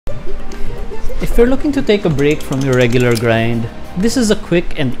If you're looking to take a break from your regular grind, this is a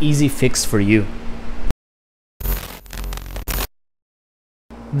quick and easy fix for you.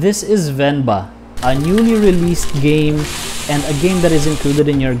 This is Venba, a newly released game and a game that is included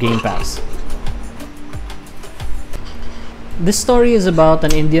in your Game Pass. This story is about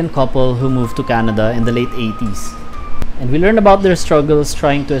an Indian couple who moved to Canada in the late 80s. And we learn about their struggles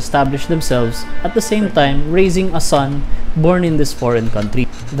trying to establish themselves, at the same time raising a son born in this foreign country.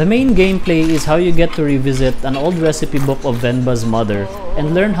 The main gameplay is how you get to revisit an old recipe book of Venba's mother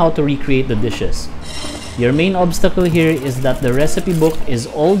and learn how to recreate the dishes. Your main obstacle here is that the recipe book is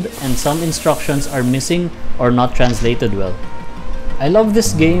old and some instructions are missing or not translated well. I love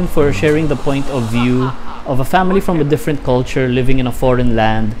this game for sharing the point of view of a family from a different culture living in a foreign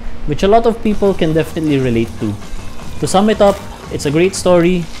land, which a lot of people can definitely relate to. To sum it up, it's a great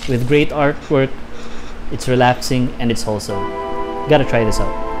story with great artwork, it's relaxing, and it's wholesome. Gotta try this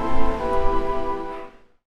out.